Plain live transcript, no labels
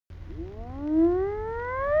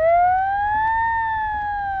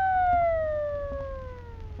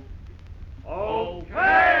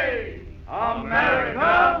Okay,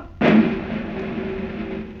 America!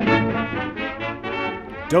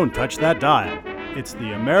 Don't touch that dial. It's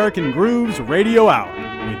the American Grooves Radio Hour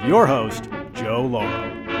with your host, Joe Lauro.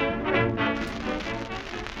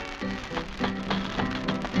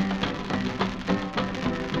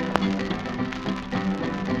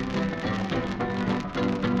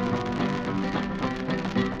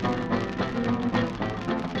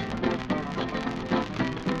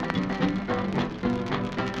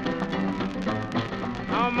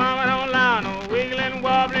 Mama don't lie, no wiggling,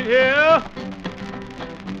 wobbling here.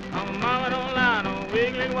 Oh, mama don't lie, no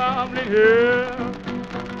wiggling, wobbling here.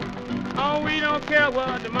 Oh, we don't care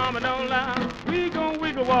what the mama don't lie. We gon'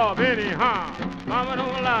 wiggle wob anyhow. Mama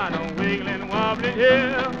don't lie, no wiggling, wobbling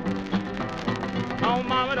here. Oh,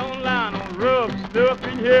 mama don't lie, no rub stuff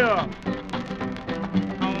in here.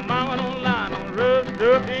 Oh, mama don't lie, no rub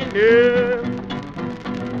stuff in here.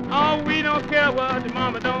 Oh, we don't care what the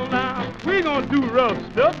mama don't lie. We gon' do rough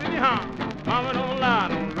stuff anyhow. Mama don't lie,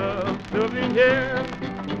 no rough stuff in here.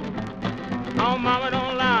 Oh, mama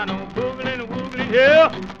don't lie, no boogling, woogling here.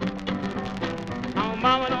 Oh,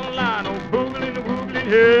 mama don't lie, no boogling, woogling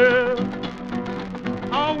here.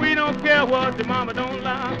 Oh, we don't care what the mama don't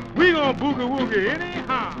lie. We gon' boogie woogie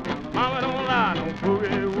anyhow. Mama don't lie, no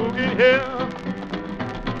boogie woogie here.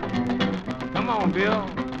 Come on, Bill.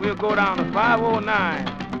 We'll go down to 509.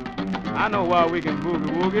 I know why we can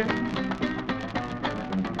boogie woogie.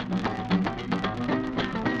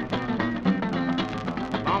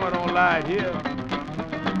 Mama don't lie here.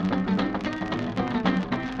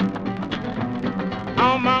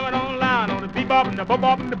 Oh, mama don't lie, no the bebop and the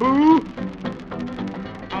bop and the boo.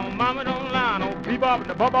 Oh, mama don't lie, no bebop and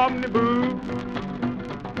the bop and the boo.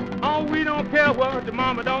 Oh, we don't care what the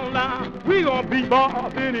mama don't lie. We gon'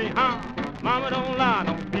 bebop anyhow. Mama don't lie,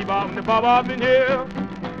 no bebop and the bop in here.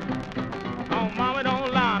 Oh, mama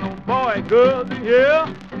don't lie, no boy, girls in here.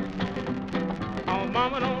 Oh,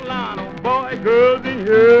 mama don't lie, no boy, girls in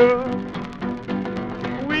here.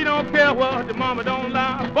 We don't care what the mama don't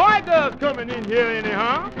lie. Boy, girls coming in here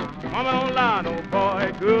anyhow. Mama don't lie, no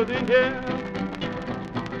boy, girls in here.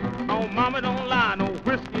 Oh, mama don't lie, no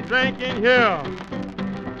whiskey drinking here.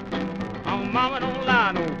 Oh, mama don't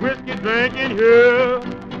lie, no whiskey drinking here.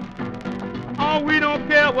 Oh, we don't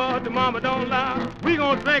care what the mama don't lie. We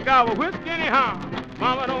gon' drink our whiskey anyhow.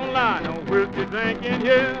 Mama don't lie, no whiskey drinking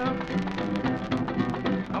here.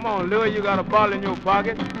 Come on, Louie, you got a bottle in your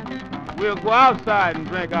pocket. We'll go outside and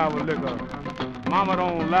drink our liquor. Mama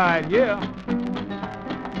don't lie here.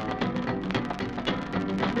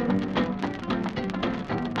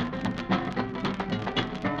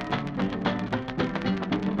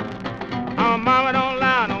 Oh, mama don't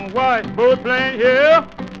lie, no white boat playing here.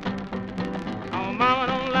 Oh, mama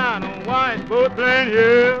don't lie, no white boat playing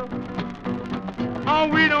here. Oh,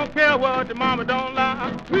 we don't care what the mama don't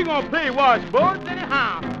lie. We gon' play wash boats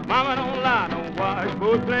anyhow. Mama don't lie, no wash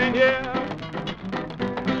boats playing here.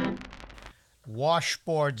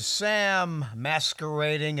 Washboard Sam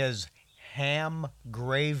masquerading as Ham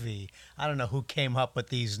Gravy. I don't know who came up with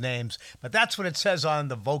these names, but that's what it says on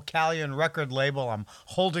the Vocalion record label I'm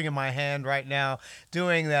holding in my hand right now,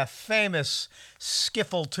 doing the famous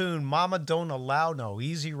skiffle tune, Mama Don't Allow, no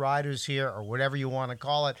Easy Riders here, or whatever you want to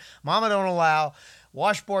call it. Mama Don't Allow,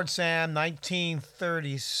 Washboard Sam,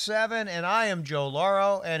 1937, and I am Joe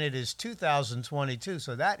Lauro, and it is 2022,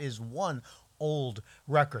 so that is one old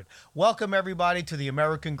record. Welcome, everybody, to the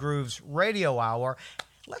American Grooves Radio Hour.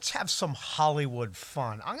 Let's have some Hollywood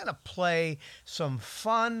fun. I'm going to play some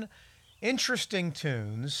fun, interesting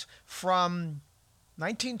tunes from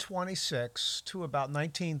 1926 to about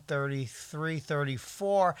 1933,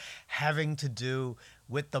 34, having to do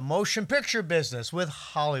with the motion picture business, with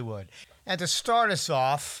Hollywood. And to start us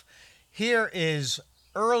off, here is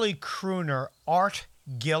early crooner Art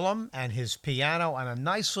Gillum and his piano and a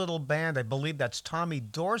nice little band. I believe that's Jimmy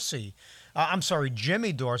Dorsey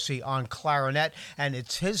on clarinet, and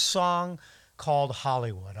it's his song called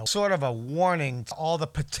Hollywood. Sort of a warning to all the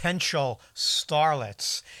potential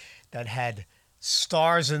starlets that had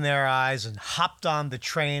stars in their eyes and hopped on the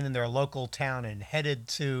train in their local town and headed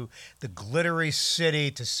to the glittery city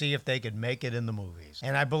to see if they could make it in the movies.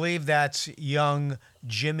 And I believe that's young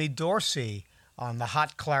Jimmy Dorsey on the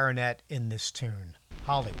hot clarinet in this tune,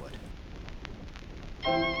 Hollywood.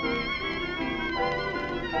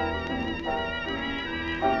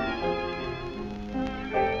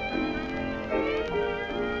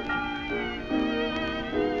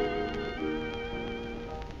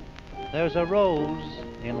 There's a rose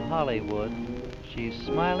in Hollywood she's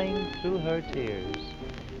smiling through her tears.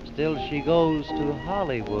 Still she goes to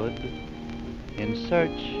Hollywood in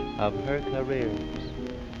search of her careers.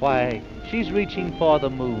 Why, she's reaching for the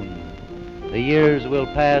moon. The years will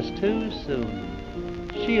pass too soon.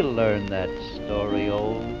 She'll learn that story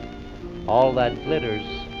old. All that glitters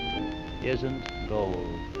isn't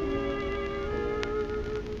gold.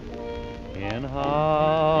 In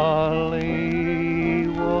Hollywood,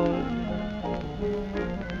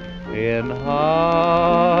 in Hollywood,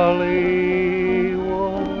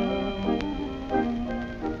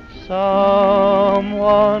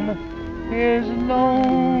 someone is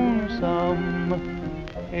lonesome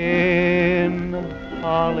in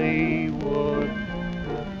Hollywood.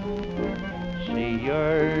 She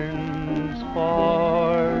yearns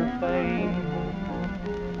for fame.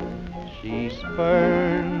 She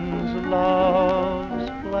spurns love's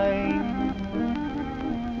flame.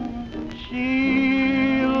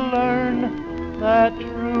 She'll learn that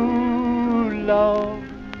true love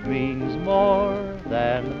means more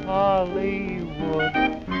than Hollywood.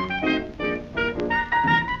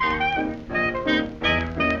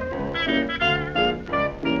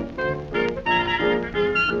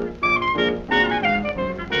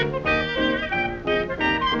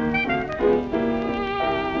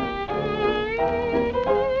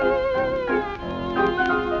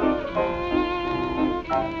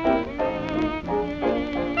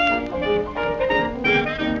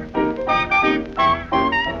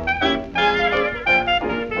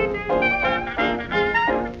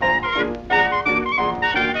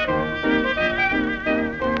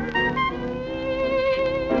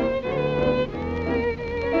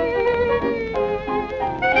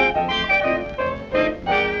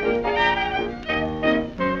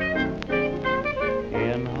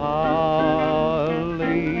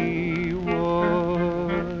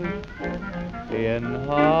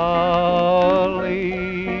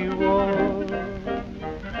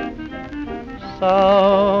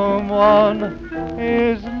 Someone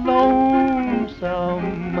is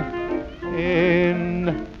lonesome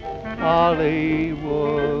in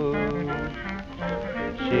Hollywood.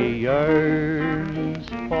 She yearns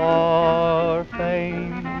for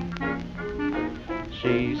fame.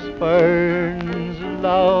 She spurns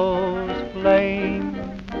love's flame.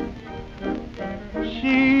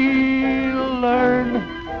 She'll learn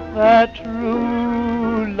that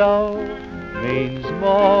true love means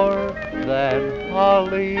more than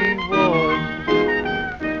Hollywood.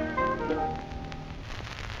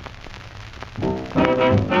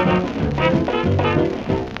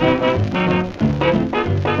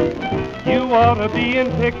 You ought to be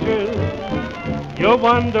in pictures. You're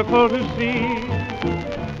wonderful to see.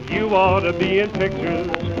 You ought to be in pictures.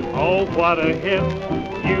 Oh, what a hit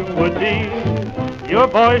you would be. Your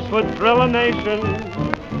voice would thrill a nation.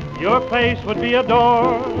 Your face would be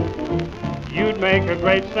adored. You'd make a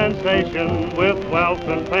great sensation with wealth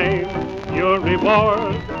and fame, your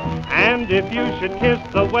reward. And if you should kiss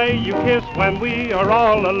the way you kiss when we are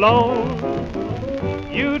all alone,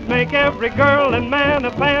 you'd make every girl and man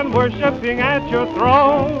a fan worshiping at your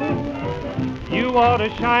throne. You ought to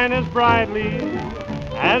shine as brightly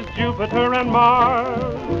as Jupiter and Mars.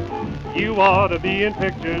 You ought to be in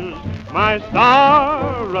pictures, my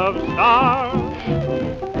star of stars.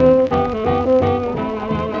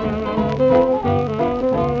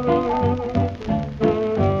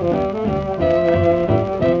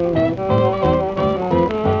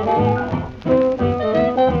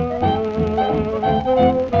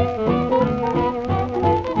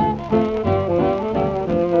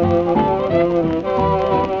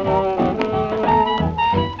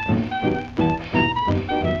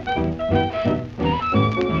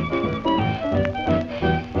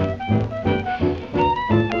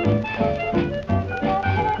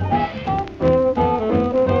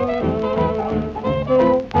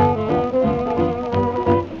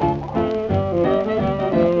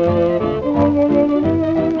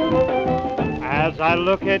 I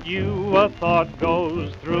look at you, a thought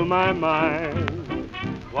goes through my mind.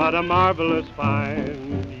 What a marvelous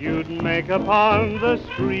find you'd make upon the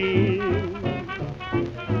screen.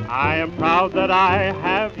 I am proud that I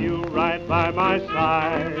have you right by my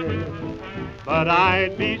side, but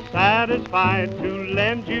I'd be satisfied to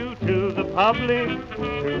lend you to the public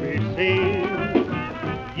to be seen.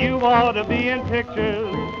 You ought to be in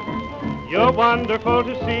pictures, you're wonderful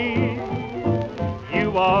to see.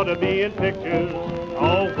 You ought to be in pictures,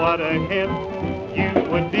 oh, what a hit you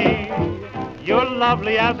would be. You're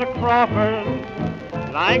lovely as a Crawford,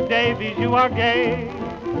 like Davies you are gay.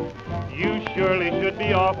 You surely should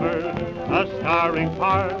be offered a starring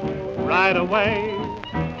part right away.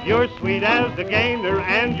 You're sweet as the gander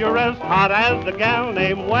and you're as hot as the gal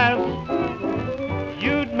named Wes.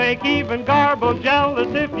 You'd make even Garbo jealous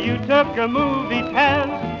if you took a movie test.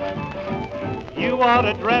 You ought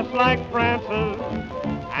to dress like Frances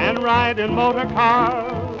and ride in motor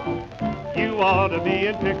cars. You ought to be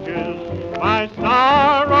in pictures, my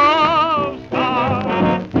star of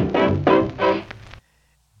stars.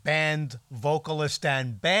 Band vocalist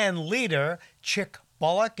and band leader Chick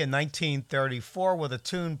Bullock in 1934 with a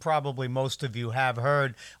tune probably most of you have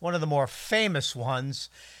heard, one of the more famous ones,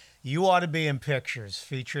 You Ought to Be in Pictures,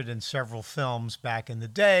 featured in several films back in the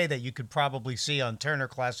day that you could probably see on Turner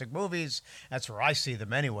Classic Movies. That's where I see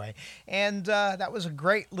them anyway. And that was a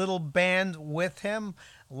great little band with him.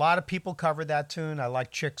 A lot of people covered that tune. I like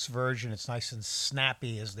Chick's version. It's nice and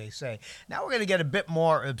snappy, as they say. Now we're going to get a bit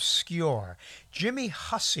more obscure. Jimmy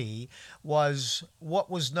Hussey was what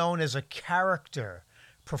was known as a character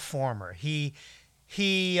performer. He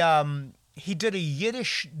did a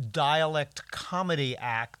Yiddish dialect comedy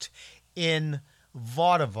act in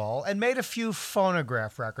vaudeville and made a few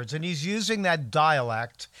phonograph records. And he's using that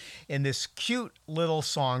dialect in this cute little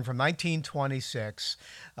song from 1926.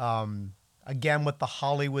 Again, with the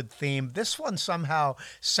Hollywood theme. This one somehow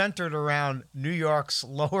centered around New York's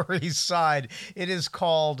Lower East Side. It is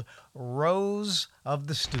called Rose of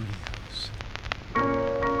the Studios.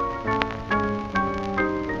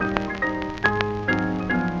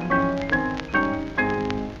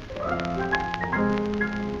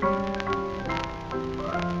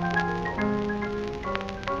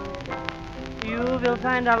 You will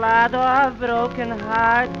find a lot of broken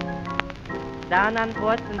hearts down on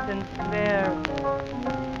Washington Square,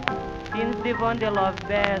 since the one they love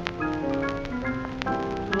best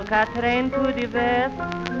took a train to the west.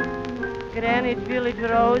 Greenwich Village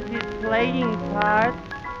Rose is playing parts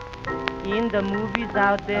in the movies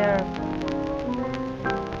out there,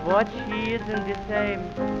 but she isn't the same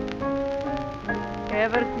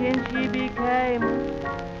ever since she became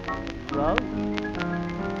Rose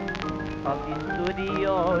of the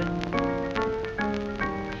studios.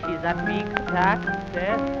 She's a big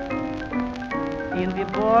success in the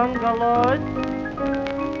bungalows.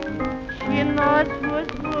 She knows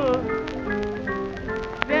who's who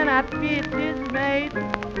when a piece is made,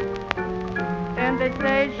 and they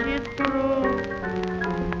say she's through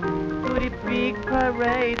to the big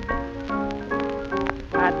parade.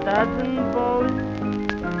 A dozen bows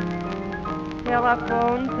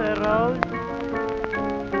telephone to Rose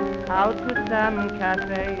out to some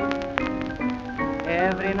cafes.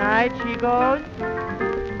 Every night she goes.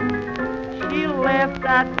 She left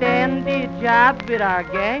a dandy job with our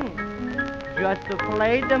gang just to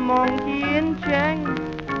play the monkey in Chang.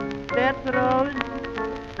 That's Rose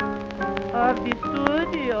of the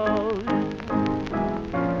studios.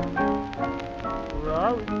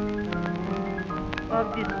 Rose of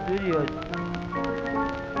the studios.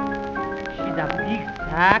 She's a big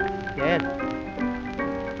success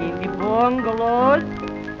in the bungalows.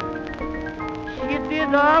 She did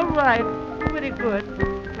all right, pretty good,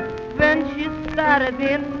 when she started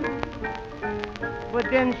in. But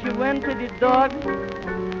then she went to the dogs.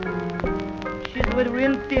 She's with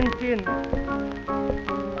Rin Tin Tin.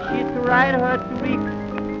 She tried her tricks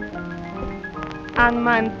on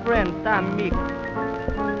my friend Tom Mix,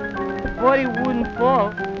 but he wouldn't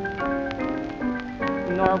fall.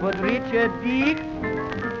 Nor but Richard Dix.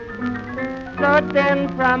 So then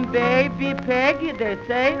from baby Peggy, they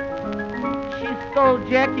say, she stole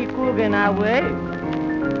Jackie Coogan away,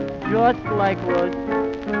 just like Rose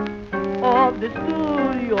of the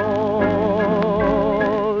studios.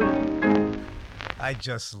 I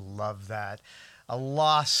just love that. A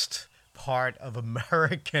lost part of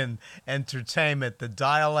American entertainment, the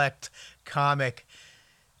dialect comic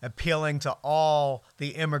appealing to all the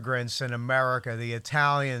immigrants in America, the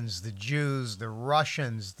Italians, the Jews, the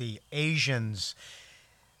Russians, the Asians.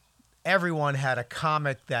 Everyone had a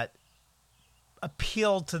comic that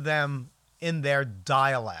appealed to them in their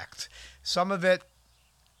dialect. Some of it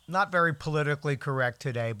not very politically correct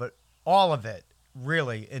today, but all of it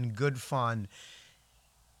really in good fun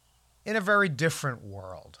in a very different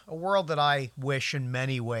world. A world that I wish in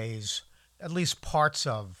many ways, at least parts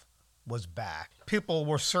of, was back. People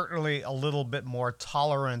were certainly a little bit more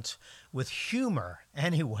tolerant with humor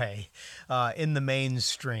anyway in the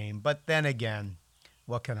mainstream. But then again,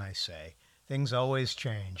 what can I say? Things always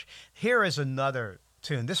change. Here is another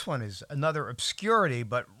tune. This one is another obscurity,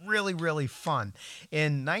 but really, really fun.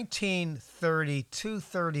 In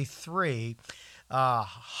 1932-33,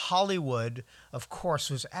 Hollywood, of course,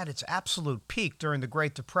 was at its absolute peak during the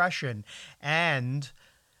Great Depression, and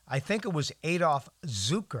I think it was Adolf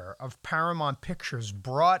Zucker of Paramount Pictures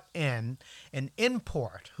brought in an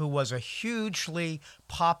import who was a hugely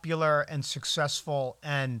popular and successful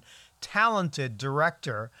and talented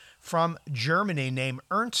director from Germany named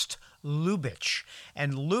Ernst Lubitsch.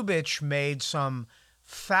 And Lubitsch made some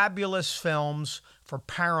fabulous films for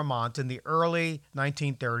Paramount in the early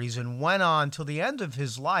 1930s and went on till the end of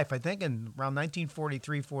his life, I think in around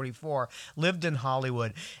 1943-44, lived in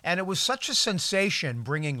Hollywood. And it was such a sensation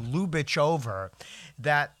bringing Lubitsch over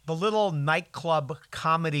that the little nightclub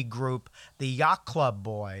comedy group, the Yacht Club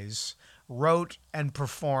Boys, wrote and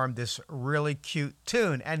performed this really cute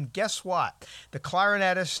tune. And guess what? The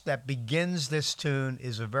clarinetist that begins this tune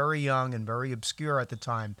is a very young and very obscure at the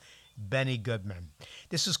time, Benny Goodman.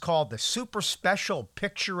 This is called the Super Special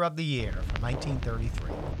Picture of the Year from 1933.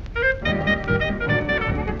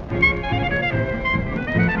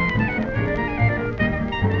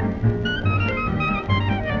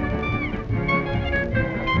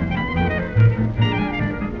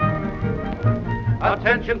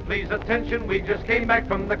 Attention, please, attention, we just came back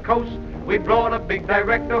from the coast. We brought a big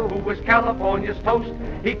director who was California's toast.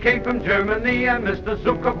 He came from Germany and Mr.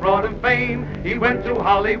 Zucker brought him fame. He went to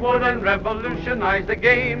Hollywood and revolutionized the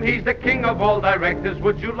game. He's the king of all directors.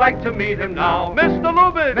 Would you like to meet him now? Mr.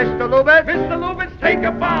 Lubitsch! Mr. Lubitsch! Mr. Lubitsch, take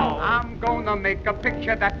a bow! I'm gonna make a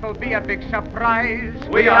picture that will be a big surprise.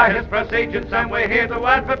 We are his press agents and we're here to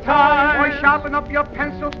advertise. Boy, sharpen up your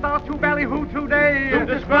pencil, start to ballyhoo today. To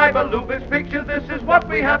describe a Lubitsch picture, this is what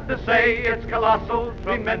we have to say. It's colossal,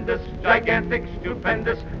 tremendous, gigantic,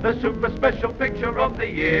 stupendous, the super special picture of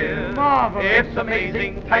the year. Marvelous. It's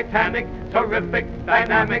amazing, titanic, terrific,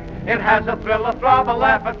 dynamic. It has a thrill, a throb, a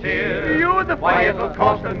laugh, a tear. Beautiful. Why, it'll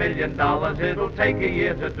cost $1 million. It'll take a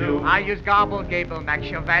year to do. I use Gobble, Gable,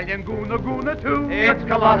 Machiavelli, and Guna too. It's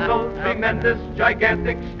colossal, tremendous,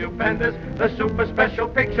 gigantic, stupendous, the super special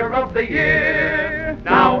picture of the year.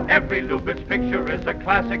 Now every Lubitsch picture is a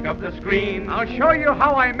classic of the screen. I'll show you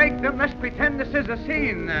how I make them. Let's pretend this is a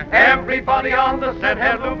scene. Everybody on the set,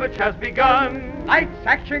 Herr Lubitsch has begun. Lights,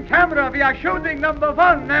 action, camera, we are shooting number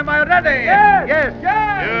one. Am I ready? Yes. Yes.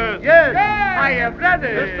 Yes. Yes. I am ready.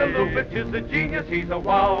 Mr. Lubitsch is a genius, he's a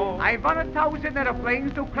wow. I've run 1,000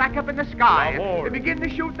 airplanes to crack up in the sky. Bravo. To begin to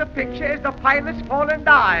shoot the picture as the pilots fall and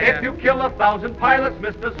die. If you kill 1,000 pilots,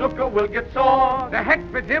 Mr. Zucker will get sore. The heck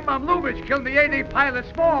with him, I'm Lubitsch. Kill me 80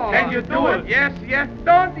 pilots more. Can you do it? Yes, yes.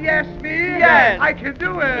 Don't yes me. Yes. I can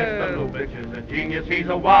do it. Mr. Lubitsch is a genius, he's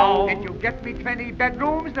a wow. Did you get me 20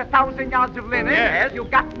 bedrooms and 1,000 yards of linen? Yes. You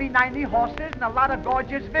got me 90 horses and a lot of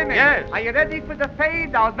gorgeous women? Yes. Are you ready for the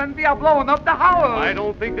fade out when we are blowing up the house? I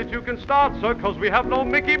don't think that you can start, sir, because we have no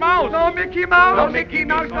Mickey Mouse. No Mickey Mouse. No Mickey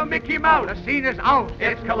Mouse, no Mickey Mouse. The scene is out.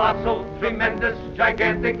 It's colossal, tremendous,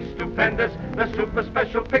 gigantic, stupendous, the super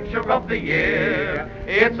special picture of the year.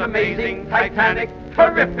 It's amazing, titanic,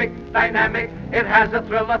 terrific, dynamic. It has a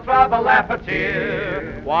thrill, a throb, a laugh, a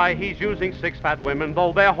tear. Why, he's using 6 fat women,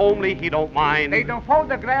 though they're homely, he don't mind. They don't fold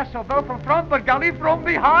the grass or go from front, but gully from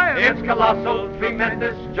behind. It's colossal,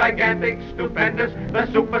 tremendous, gigantic, stupendous, the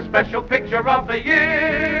super special picture of the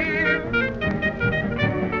year.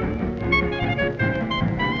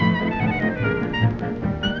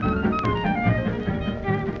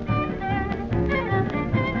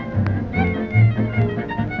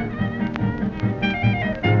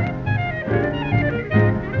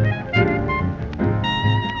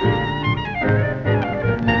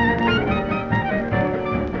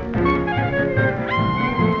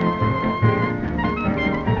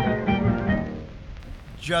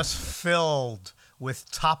 Just filled with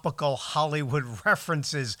topical Hollywood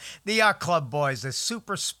references. The Yacht Club Boys, the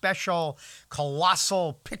super special,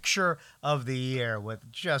 colossal picture of the year with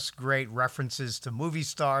just great references to movie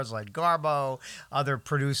stars like Garbo, other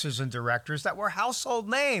producers and directors that were household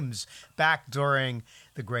names back during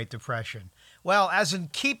the Great Depression. Well, as in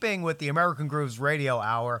keeping with the American Grooves Radio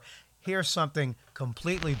Hour, here's something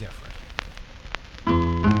completely different.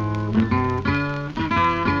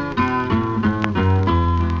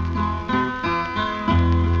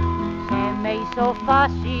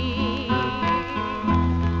 Fácil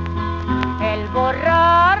el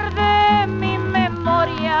borrar de mi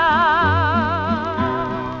memoria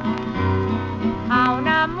a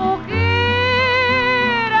una mujer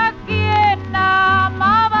a quien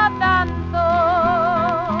amaba tanto.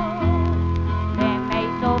 Se me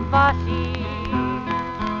hizo fácil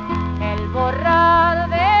el borrar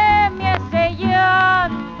de mi ese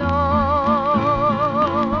llanto.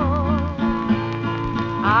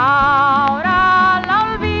 Ahora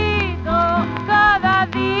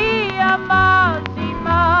más y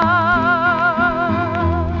más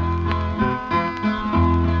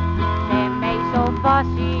se me hizo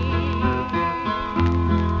fácil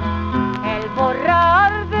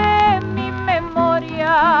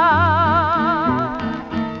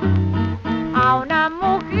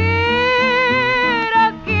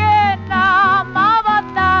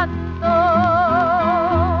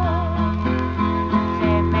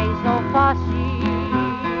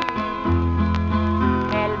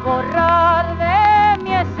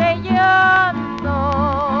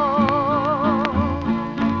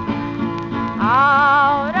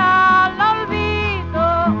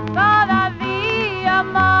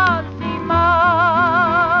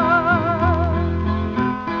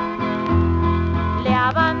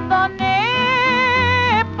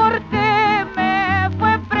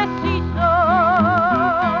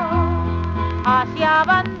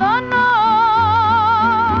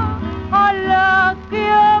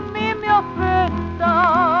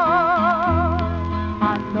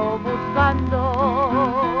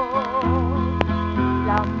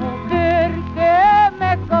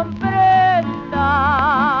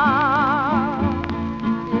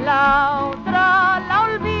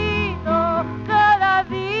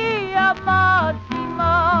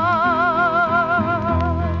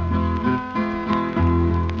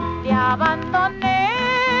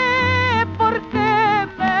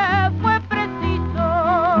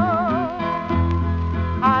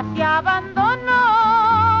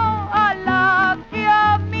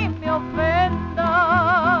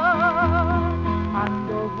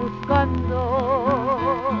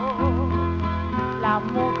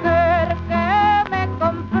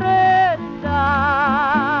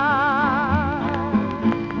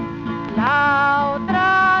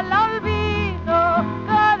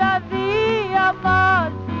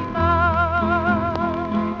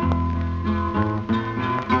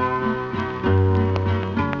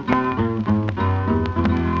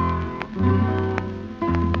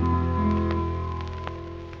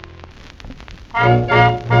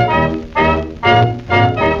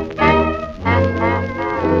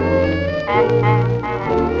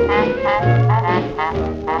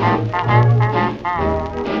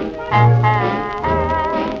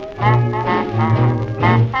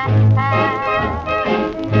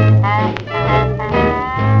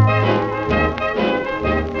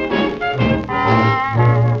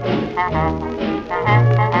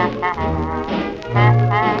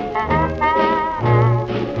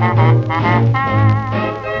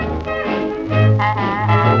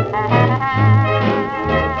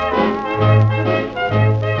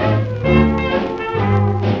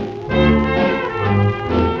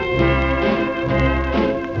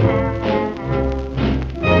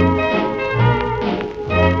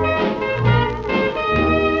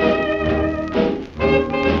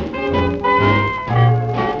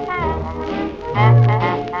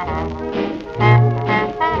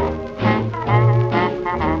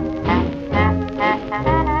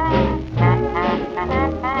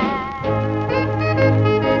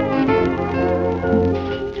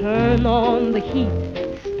Turn on the heat,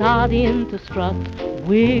 start in to strut,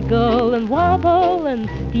 wiggle and wobble and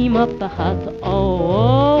steam up the hut.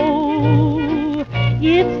 Oh,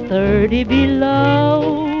 it's 30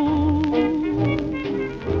 below.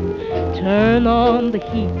 Turn on the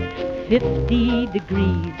heat, 50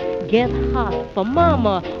 degrees. Get hot for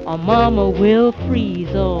mama or mama will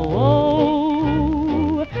freeze.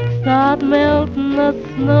 Oh, start melting the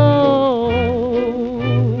snow.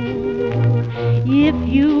 If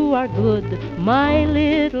you are good, my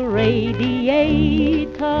little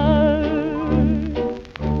radiator,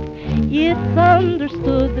 it's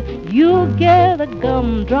understood you'll get a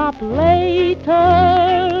gumdrop later.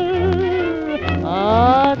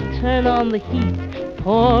 Ah, turn on the heat,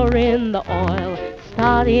 pour in the oil,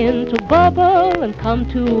 start in to bubble and come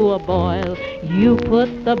to a boil. You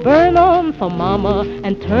put the burn on for mama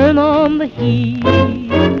and turn on the heat.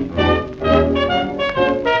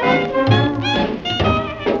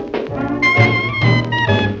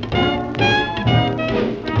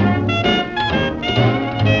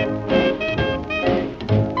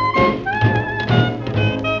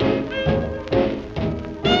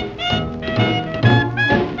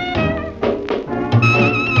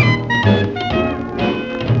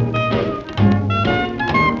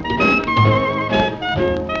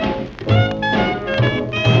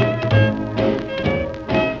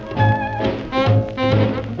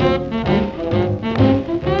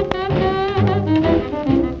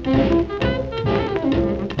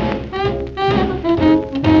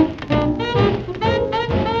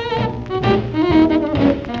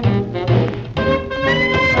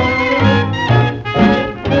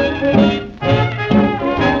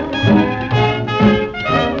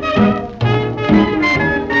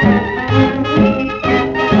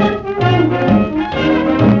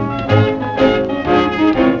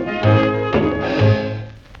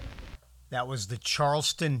 Was the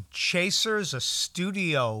Charleston Chasers, a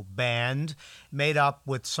studio band made up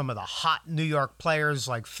with some of the hot New York players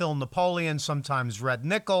like Phil Napoleon, sometimes Red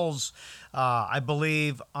Nichols. I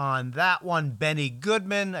believe on that one, Benny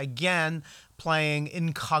Goodman, again, playing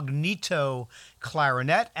incognito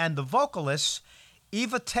clarinet, and the vocalist,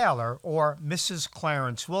 Eva Taylor, or Mrs.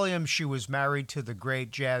 Clarence Williams. She was married to the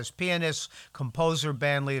great jazz pianist, composer,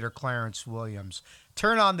 bandleader Clarence Williams.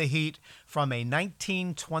 Turn on the Heat from a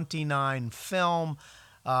 1929 film.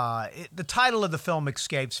 The title of the film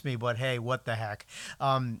escapes me, but hey, what the heck.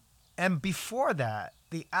 And before that,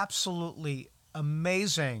 the absolutely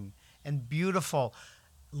amazing and beautiful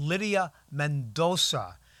Lydia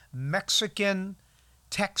Mendoza, Mexican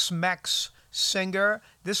Tex-Mex singer.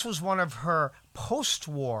 This was one of her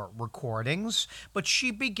post-war recordings, but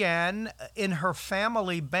she began in her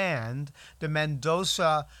family band, the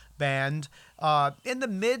Mendoza Band, in the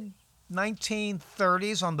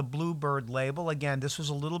mid-1930s on the Bluebird label. Again, this was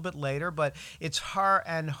a little bit later, but it's her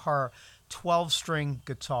and her 12-string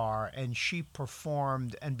guitar, and she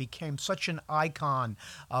performed and became such an icon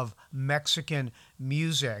of Mexican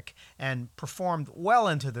music and performed well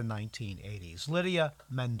into the 1980s. Lydia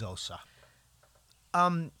Mendoza.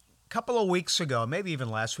 Couple of weeks ago, maybe even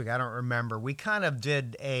last week, I don't remember, we kind of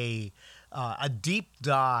did a deep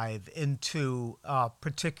dive into a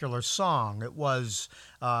particular song. It was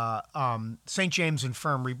St. James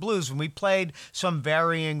Infirmary Blues, and we played some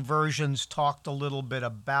varying versions, talked a little bit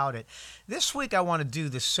about it. This week I want to do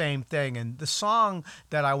the same thing, and the song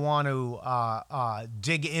that I want to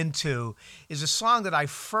dig into is a song that I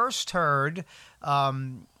first heard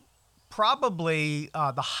probably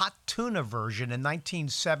the Hot Tuna version in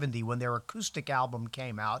 1970 when their acoustic album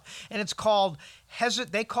came out, and it's called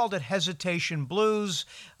they called it Hesitation Blues,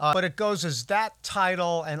 but it goes as that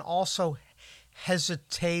title and also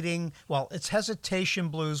Hesitating, well, it's Hesitation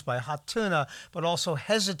Blues by Hot Tuna, but also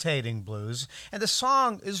Hesitating Blues. And the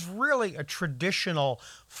song is really a traditional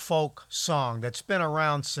folk song that's been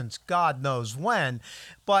around since God knows when,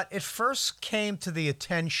 but it first came to the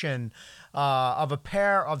attention of a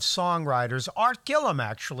pair of songwriters, Art Gillham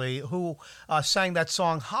actually, who sang that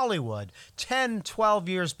song Hollywood. 10, 12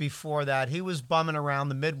 years before that, he was bumming around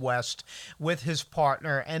the Midwest with his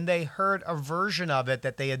partner, and they heard a version of it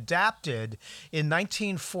that they adapted in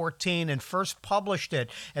 1914 and first published it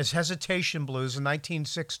as Hesitation Blues in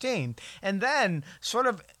 1916. And then, sort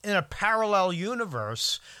of in a parallel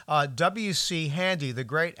universe, W.C. Handy, the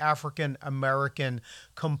great African-American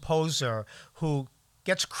composer who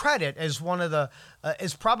gets credit as one of the,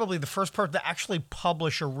 is probably the first person to actually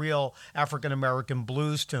publish a real African-American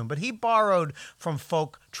blues tune. But he borrowed from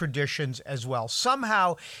folk traditions as well.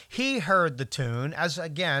 Somehow he heard the tune, as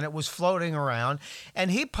again, it was floating around, and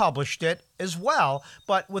he published it as well,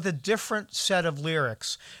 but with a different set of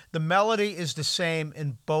lyrics. The melody is the same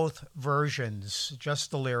in both versions, just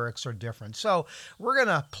the lyrics are different. So we're going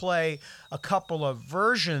to play a couple of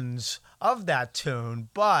versions of that tune,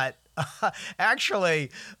 but actually,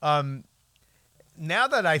 now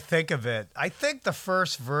that I think of it, I think the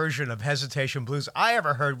first version of Hesitation Blues I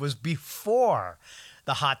ever heard was before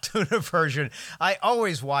the Hot Tuna version. I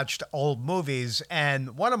always watched old movies,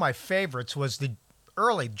 and one of my favorites was the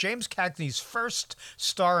early James Cagney's first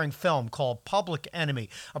starring film called Public Enemy,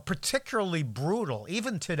 a particularly brutal,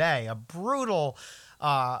 even today, a brutal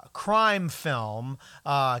crime film.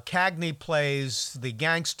 Cagney plays the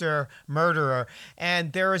gangster murderer,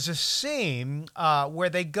 and there is a scene where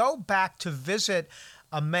they go back to visit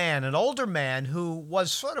a man, an older man who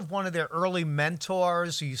was sort of one of their early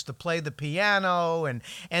mentors, who used to play the piano and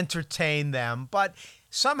entertain them, but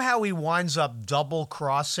somehow he winds up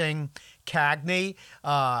double-crossing Cagney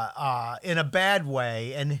in a bad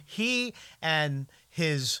way, and he and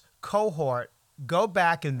his cohort go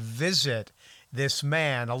back and visit this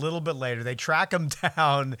man a little bit later. They track him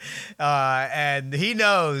down, and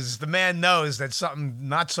the man knows that something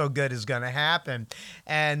not so good is going to happen.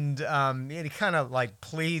 And he kind of like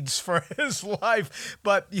pleads for his life,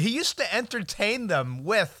 but he used to entertain them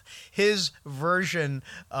with his version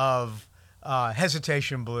of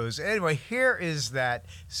Hesitation Blues. Anyway, here is that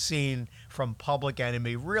scene from Public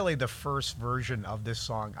Enemy, really the first version of this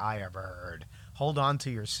song I ever heard. Hold on to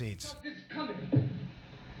your seats. It's coming.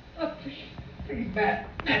 Oh, please, Matt,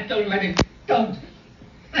 don't let him. Don't.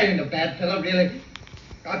 I ain't a bad fellow, really.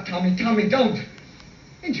 Oh, Tommy, don't.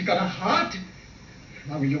 Ain't you got a heart?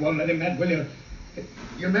 Oh, you won't let him, Matt, will you?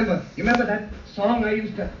 You remember that song I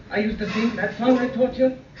used to sing? That song I taught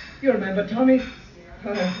you? You remember, Tommy?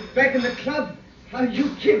 Back in the club, how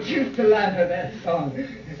you kids used to laugh at that song.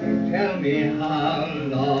 Tell me how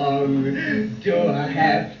long do I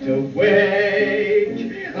have to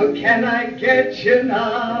wait? Oh, can I get you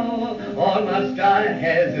now, or must I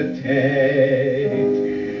hesitate?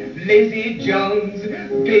 Lizzie Jones,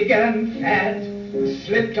 big and fat,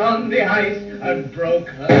 slipped on the ice and broke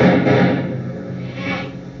her.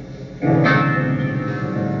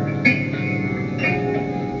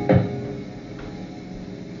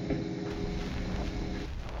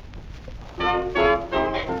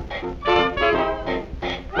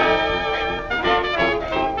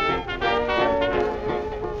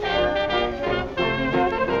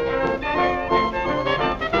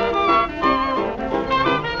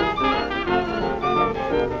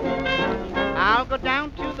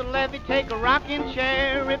 Take a rocking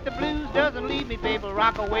chair. If the blues doesn't leave me, baby,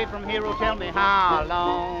 rock away from here. Oh, tell me how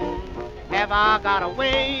long have I got to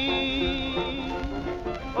wait?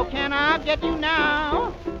 Oh, can I get you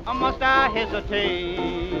now, or must I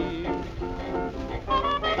hesitate?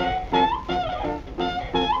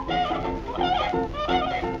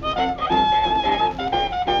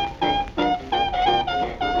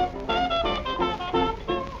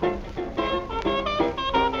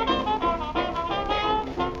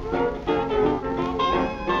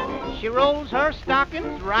 She rolls her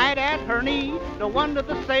stockings right at her knee. No wonder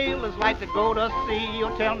the sailors like to go to sea.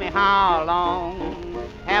 Oh, tell me how long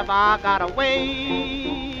have I got to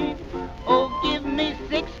wait? Oh, give me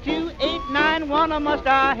 6, 2, 8, 9, 1, or must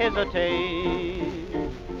I hesitate?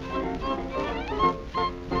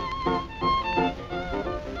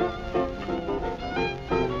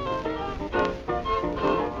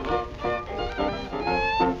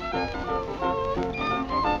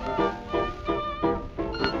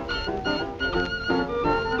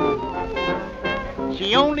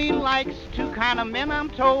 She only likes two kind of men, I'm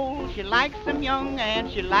told. She likes them young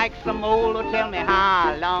and she likes them old. Oh, tell me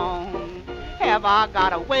how long have I got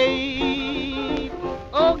to wait?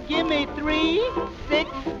 Oh, give me 3, 6,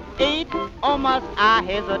 8, or must I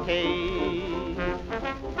hesitate?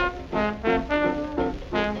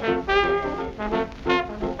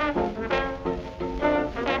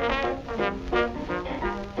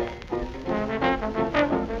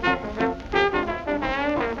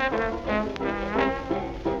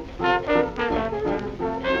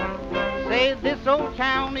 Say this old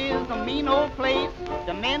town is a mean old place.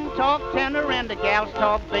 The men talk tenor and the gals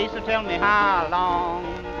talk bass. So tell me how long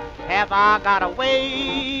have I gotta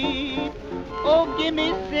wait? Oh, give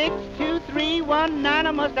me 6, 2, 3, 1, 9,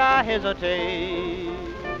 or must I hesitate?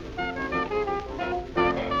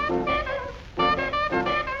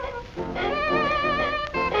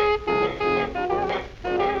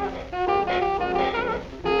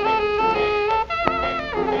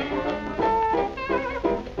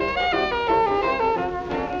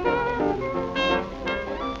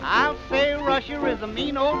 I'll say Russia is a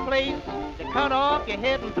mean old place. They cut off your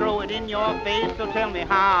head and throw it in your face. So tell me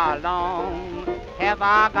how long have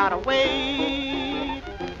I gotta wait?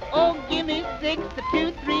 Oh, give me 6,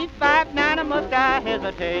 2, 3, 5, 9, or must I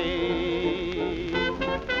hesitate?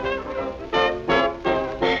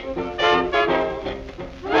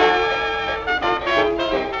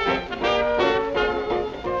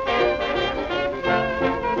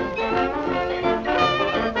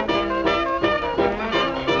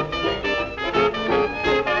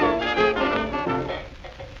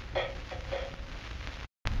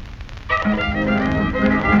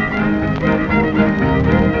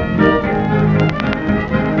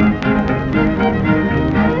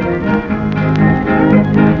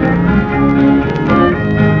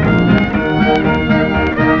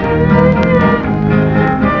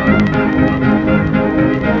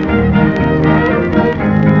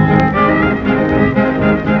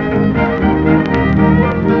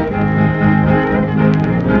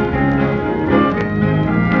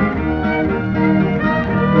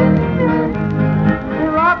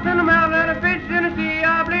 Rocks in the mountain and a fish in the sea.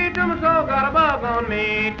 I bleed till my soul got a bug on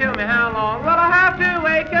me. Tell me how long will I have to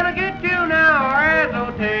wait? Can I get you now or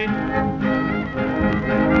hesitate?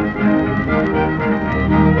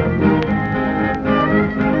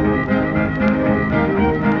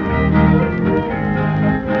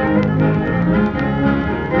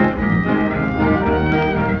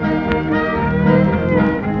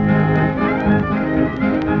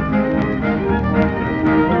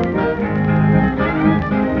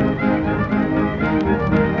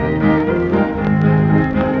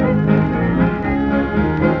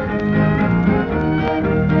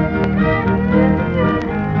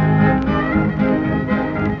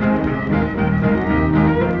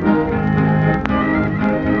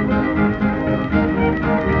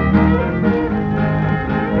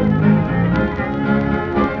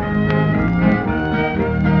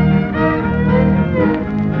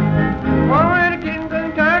 Oh, when the king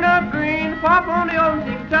can turn up green, pop on the old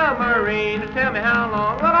steam submarine. Tell me how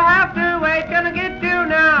long will I have to wait? Can I get you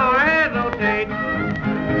now or hesitate?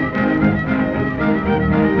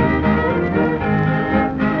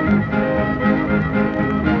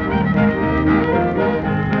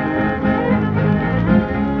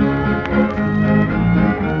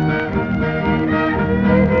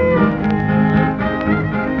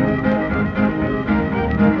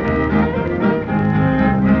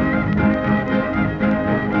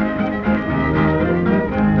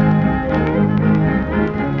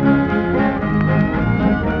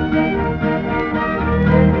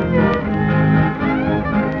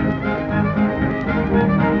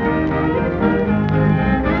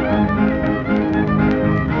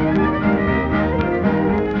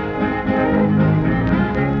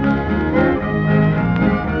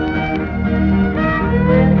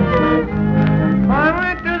 I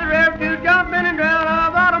went to the river to jump in and drown. I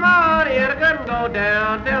bottom my head, I couldn't go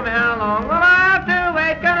down. Tell me how long will I have to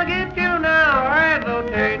wait? Can I get you now or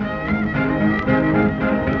hesitate?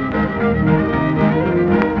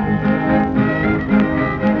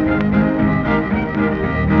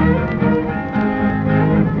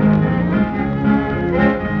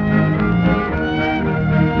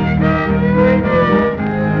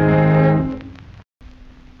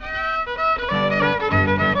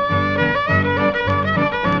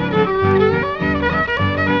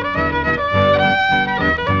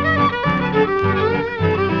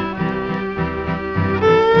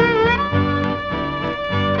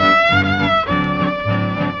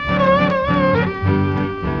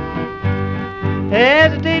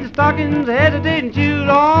 Hesitating stockings, hesitating shoes,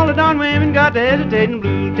 all the darn women got the hesitating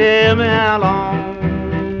blues. Tell me how long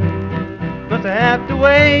must I have to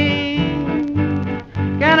wait?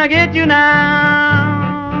 Can I get you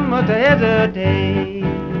now? Must I hesitate?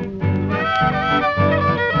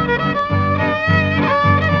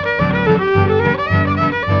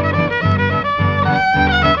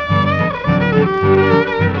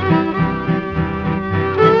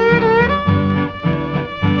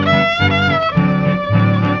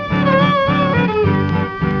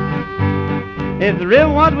 river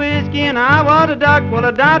was whiskey and I was a duck. Well,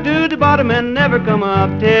 I died to the bottom and never come up.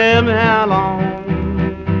 Tell me how long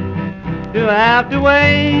do I have to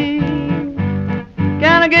wait?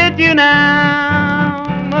 Can I get you now?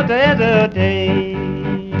 Must I hesitate?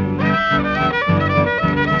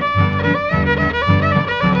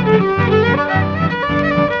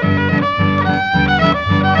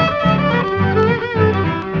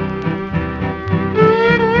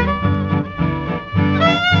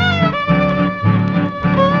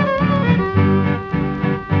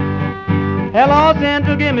 Hello,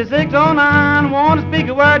 Central, give me 609. Want to speak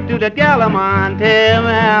a word to that gal of mine. Tell me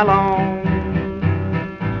how long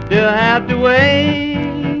do I have to wait?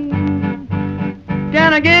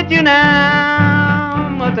 Can I get you now?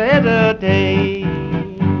 Must I hesitate?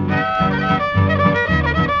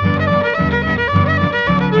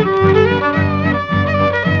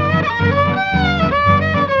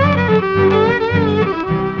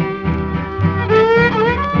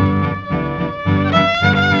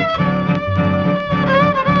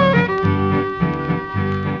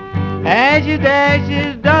 Ashes to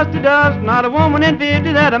ashes, dust to dust, not a woman in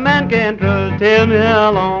 50 that a man can trust. Tell me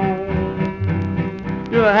how long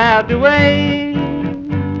do I have to wait?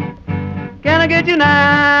 Can I get you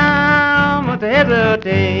now? Must I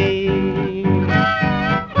hesitate?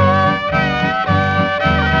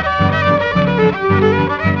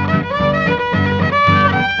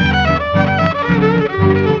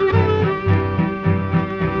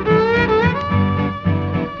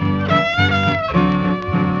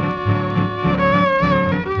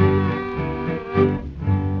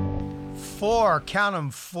 Count 'em,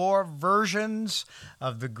 4 versions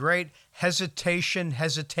of the great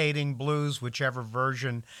Hesitating Blues, whichever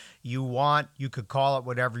version you want. You could call it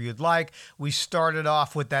whatever you'd like. We started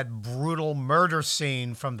off with that brutal murder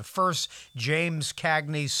scene from the first James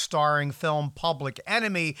Cagney starring film Public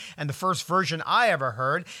Enemy, and the first version I ever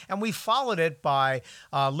heard. And we followed it by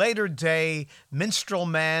later day minstrel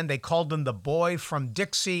man. They called him the Boy from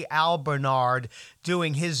Dixie, Al Bernard,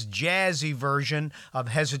 doing his jazzy version of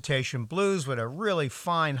Hesitation Blues with a really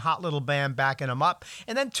fine, hot little band backing him up.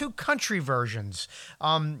 And then 2 country versions.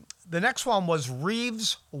 The next one was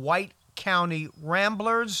Reeves White County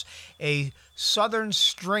Ramblers, a southern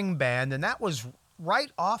string band, and that was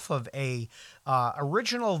right off of a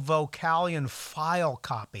original Vocalion file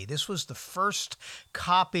copy. This was the first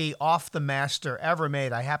copy off the master ever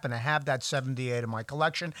made. I happen to have that 78 in my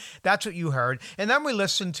collection. That's what you heard. And then we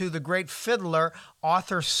listened to the great fiddler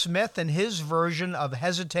Arthur Smith and his version of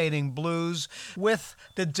Hesitating Blues with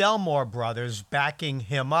the Delmore brothers backing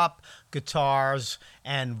him up, guitars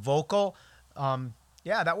and vocal.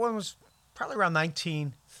 That one was probably around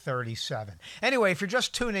 1937. Anyway, if you're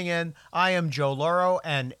just tuning in, I am Joe Loro,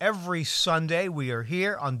 and every Sunday we are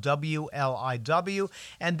here on WLIW,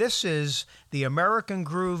 and this is the American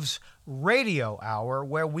Grooves Radio Hour,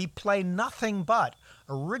 where we play nothing but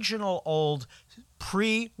original old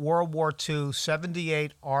pre-World War II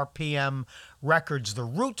 78 RPM records, the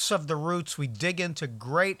roots of the roots. We dig into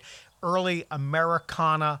great early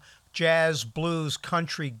Americana, jazz, blues,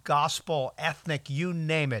 country, gospel, ethnic, you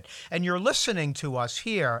name it. And you're listening to us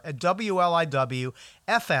here at WLIW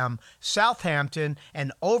FM, Southampton,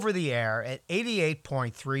 and over the air at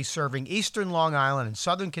 88.3, serving eastern Long Island and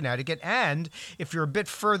southern Connecticut. And if you're a bit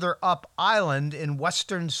further up island in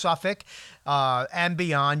western Suffolk and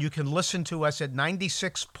beyond, you can listen to us at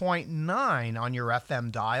 96.9 on your FM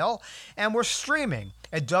dial. And we're streaming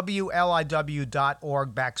at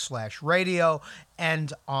WLIW.org/radio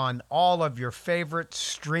and on all of your favorite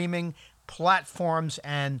streaming platforms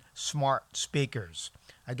and smart speakers.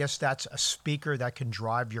 I guess that's a speaker that can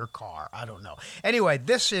drive your car. I don't know. Anyway,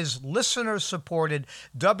 this is listener-supported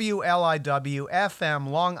WLIW FM,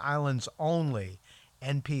 Long Island's only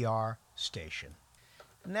NPR station.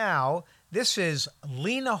 Now, this is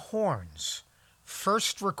Lena Horne's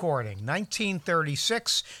first recording,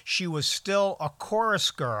 1936. She was still a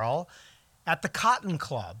chorus girl at the Cotton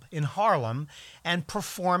Club in Harlem and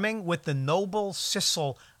performing with the Noble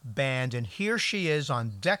Sissel Band. And here she is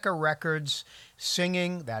on Decca Records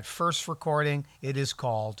singing that first recording. It is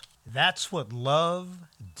called That's What Love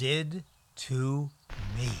Did to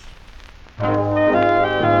Me.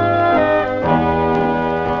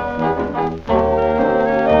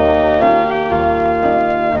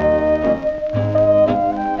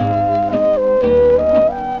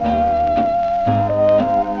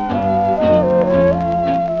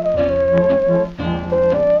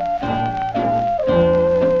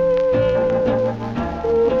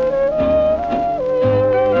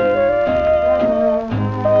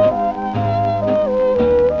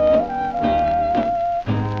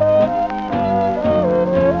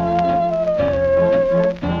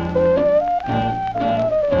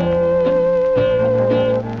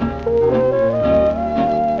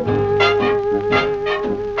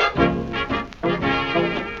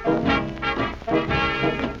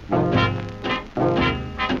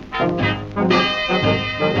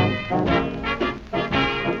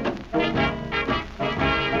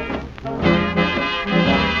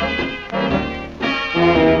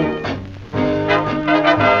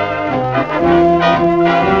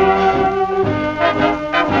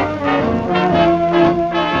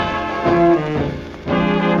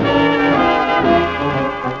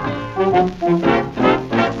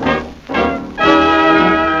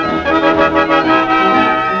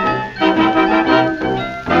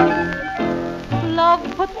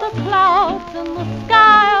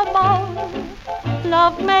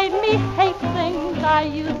 Love made me hate things I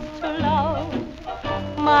used to love.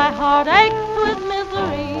 My heart aches with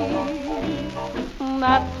misery.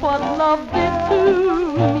 That's what love did to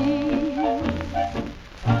me.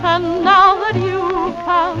 And now that you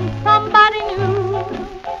found somebody new,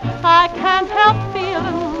 I can't help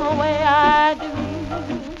feeling the way I do.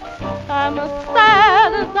 I'm as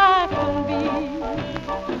sad as I can be.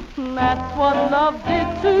 That's what love did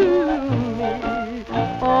to me.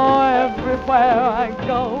 Oh, everywhere I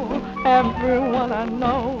go, everyone I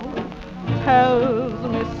know tells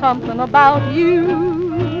me something about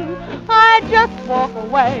you. I just walk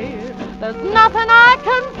away. There's nothing I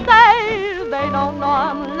can say. They don't know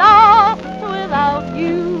I'm lost without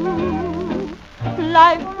you.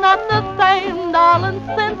 Life's not the same, darling,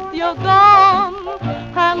 since you're gone,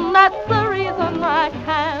 and that's the reason I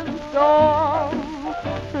can't go on.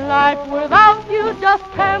 Life without you just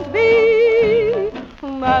can't be.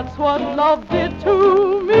 That's what love did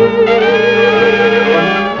to me.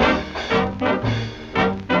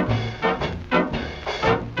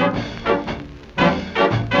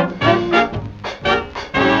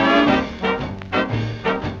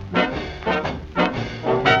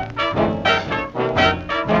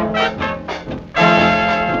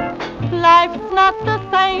 Life's not the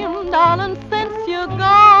same, darling, since you're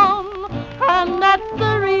gone, and that's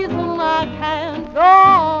the reason I can't go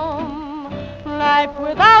on. Life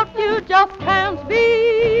without you just can't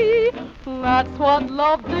be. That's what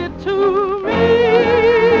love did to me.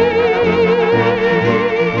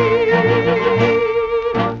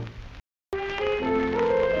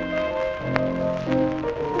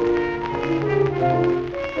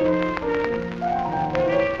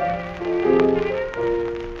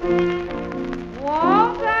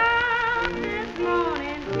 Walked out this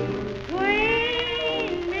morning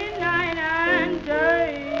between midnight and day.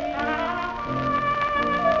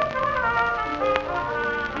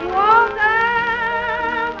 Walked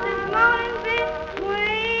out this morning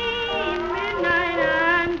between midnight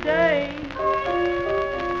and day.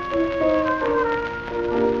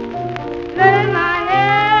 Laying my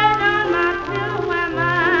head on my pillow where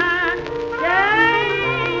my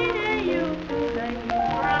daddy used to lay.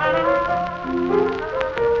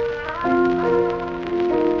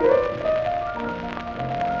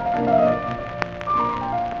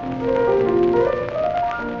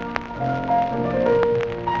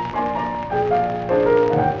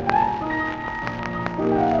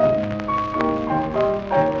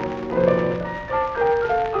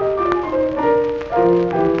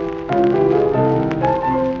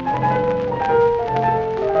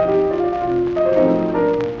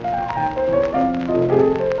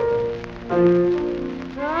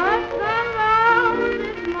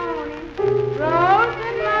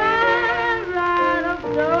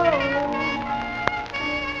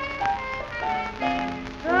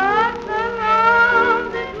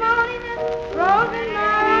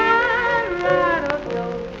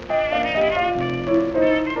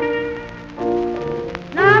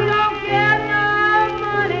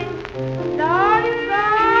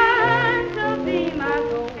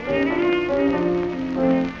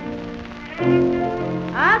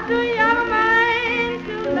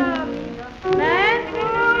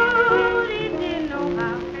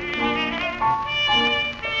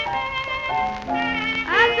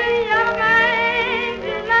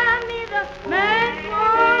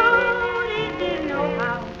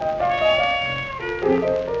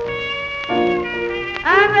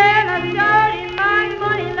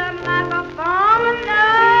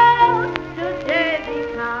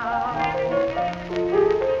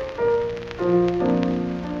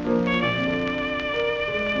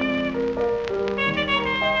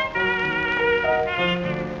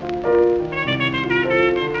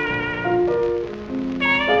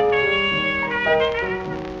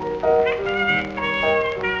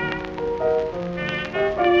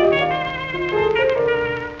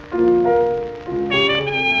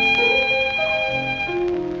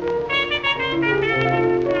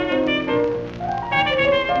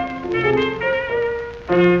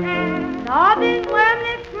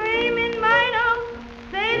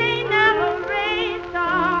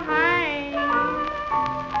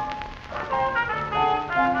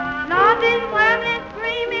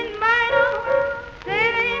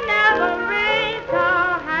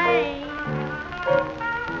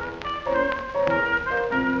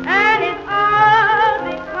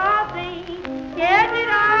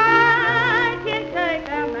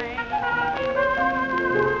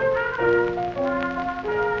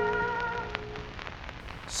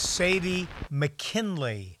 Sadie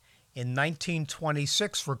McKinley in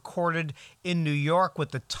 1926, recorded in New York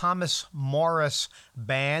with the Thomas Morris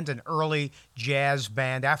Band, an early jazz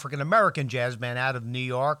band, African-American jazz band out of New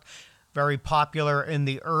York, very popular in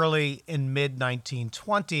the early and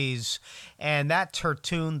mid-1920s. And that's her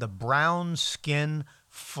tune, The Brown Skin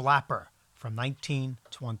Flapper, from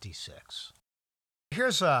 1926.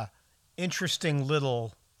 Here's a interesting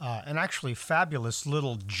little, and actually fabulous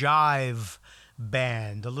little jive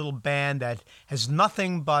band, a little band that has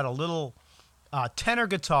nothing but a little tenor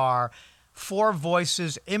guitar, four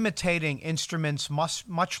voices imitating instruments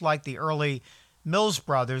much like the early Mills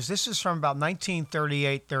Brothers. This is from about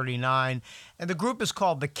 1938-39, and the group is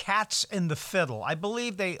called The Cats in the Fiddle. I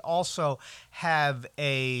believe they also have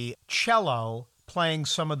a cello playing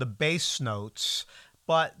some of the bass notes,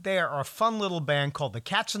 but they are a fun little band called The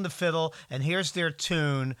Cats in the Fiddle, and here's their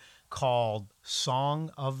tune called Song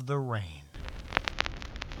of the Rain.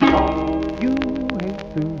 You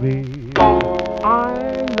hate the rain, I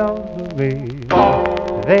love the rain,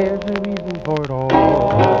 there's a reason for it all.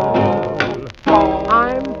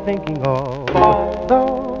 I'm thinking of the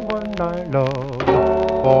one I love,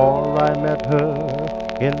 for I met her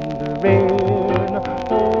in the rain.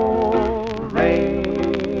 Oh, rain,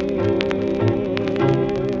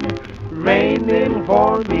 raining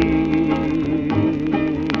for me,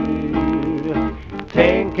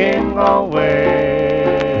 taking away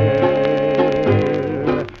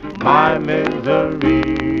my misery.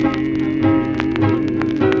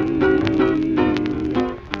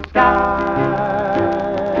 Skies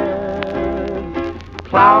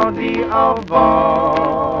cloudy above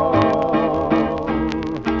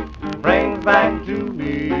brings back to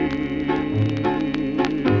me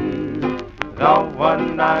the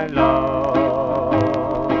one I love.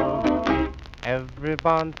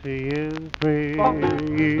 Everybody is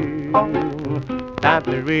praying that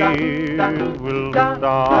the rain will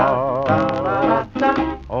stop.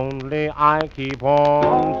 Only I keep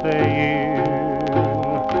on saying,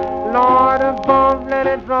 Lord above, let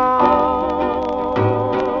it drop.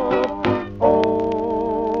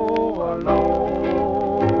 Oh, alone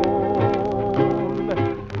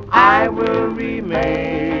I will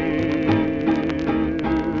remain,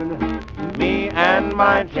 me and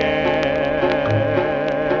my chance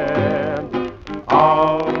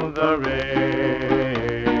of the rain.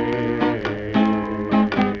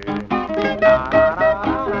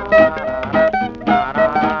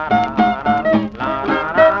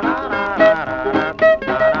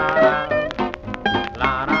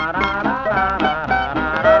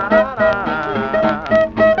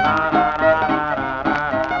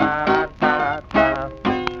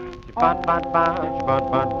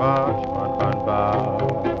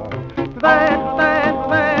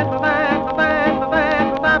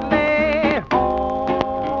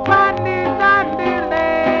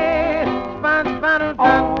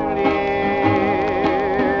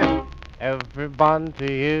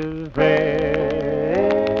 Everybody is praying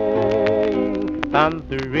that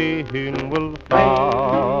the rain will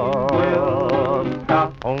stop.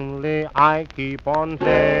 Only I keep on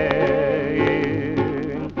saying,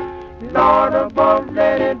 Lord above,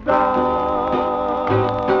 let it drop.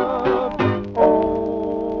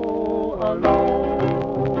 Oh, alone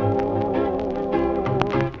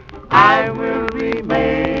I will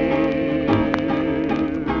remain,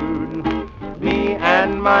 me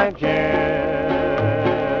and my chance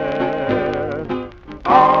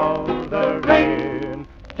of the rain,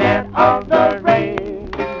 of the rain.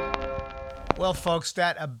 Well, folks,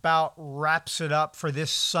 that about wraps it up for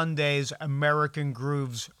this Sunday's American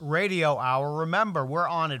Grooves Radio Hour. Remember, we're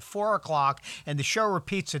on at 4 o'clock, and the show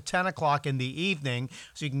repeats at 10 o'clock in the evening,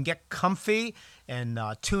 so you can get comfy and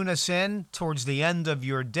tune us in towards the end of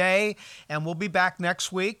your day. And we'll be back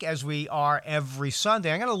next week, as we are every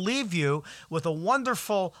Sunday. I'm going to leave you with a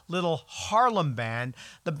wonderful little Harlem band,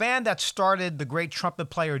 the band that started the great trumpet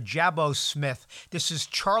player Jabbo Smith. This is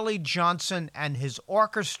Charlie Johnson and his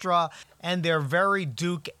orchestra and their very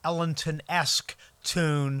Duke Ellington-esque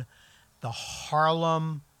tune, the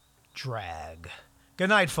Harlem Drag. Good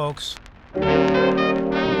night, folks.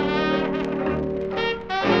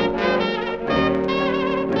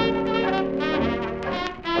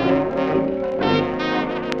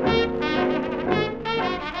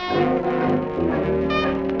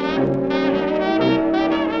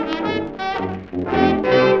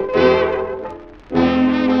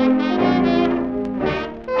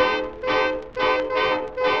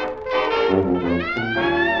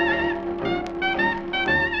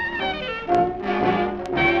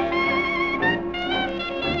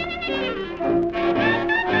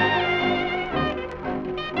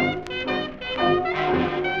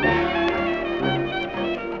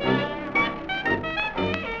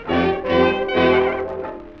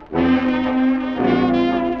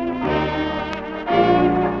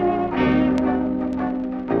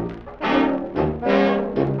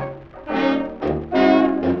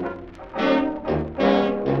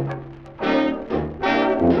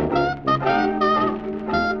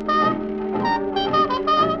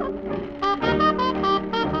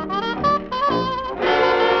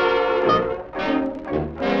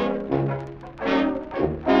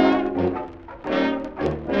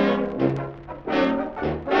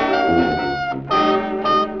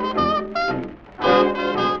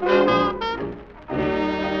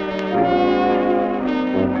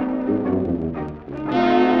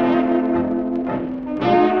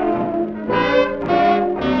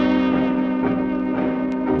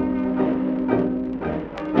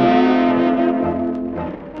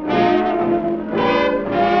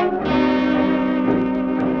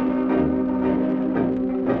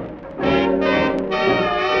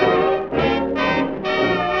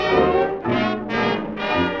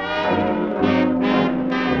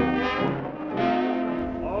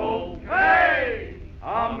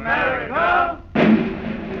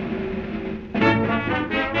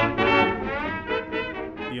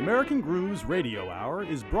 American Grooves Radio Hour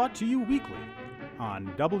is brought to you weekly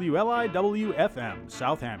on WLIW-FM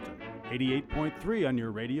Southampton, 88.3 on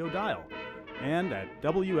your radio dial, and at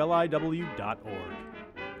WLIW.org,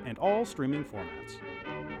 and all streaming formats.